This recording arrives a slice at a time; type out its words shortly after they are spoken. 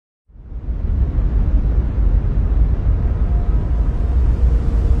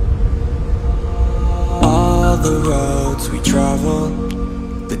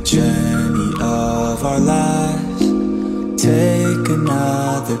journey of our lives. Take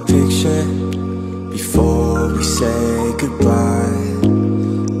another picture before we say goodbye.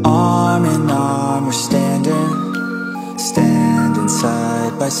 Arm in arm we're standing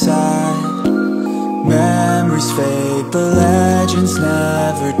side by side. Memories fade but legends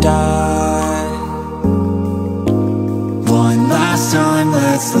never die. One last time,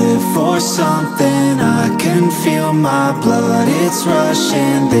 let's live for something. I can feel my blood, it's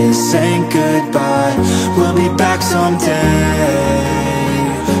rushing. This ain't goodbye, we'll be back someday.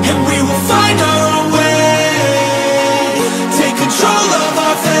 And we will find our own way. Take control of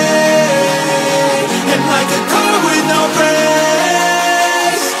our fate. And like a car with no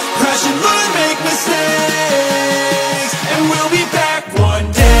brakes, crash and learn, make mistakes. And we'll be back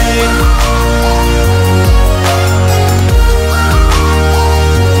one day.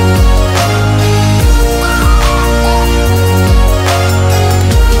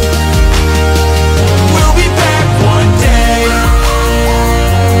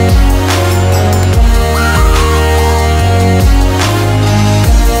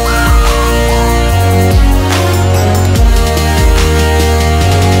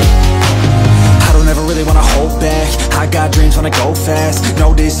 Wanna go fast,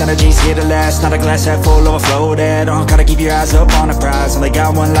 know this energy's here to last. Not a glass half full, overflow that. Gotta keep your eyes up on the prize. Only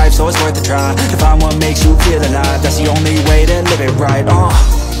got one life, so it's worth a try. To find what makes you feel alive, that's the only way to live it right.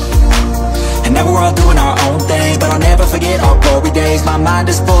 And now we're all doing our own thing, but I'll never forget our glory days. My mind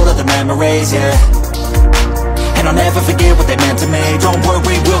is full of the memories, yeah. And I'll never forget what they meant to me. Don't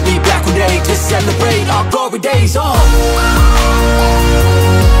worry, we'll be back one day to celebrate our glory days,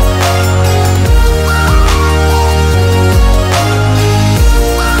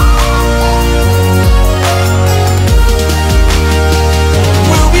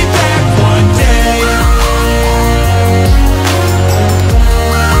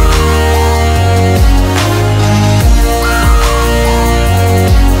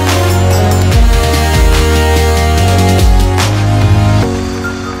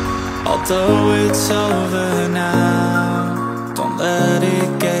 Although it's over now, don't let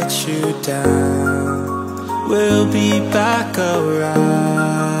it get you down. We'll be back around.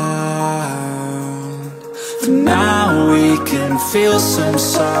 For now we can feel some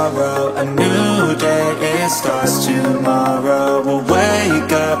sorrow. A new day, it starts tomorrow. We'll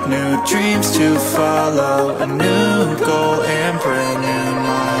wake up, new dreams to follow. A new goal and brand new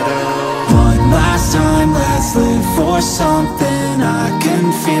motto. One last time, let's live for something. I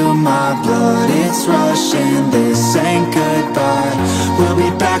can feel my blood, it's rushing. This ain't goodbye, we'll be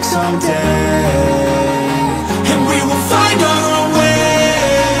back someday. And we will find our own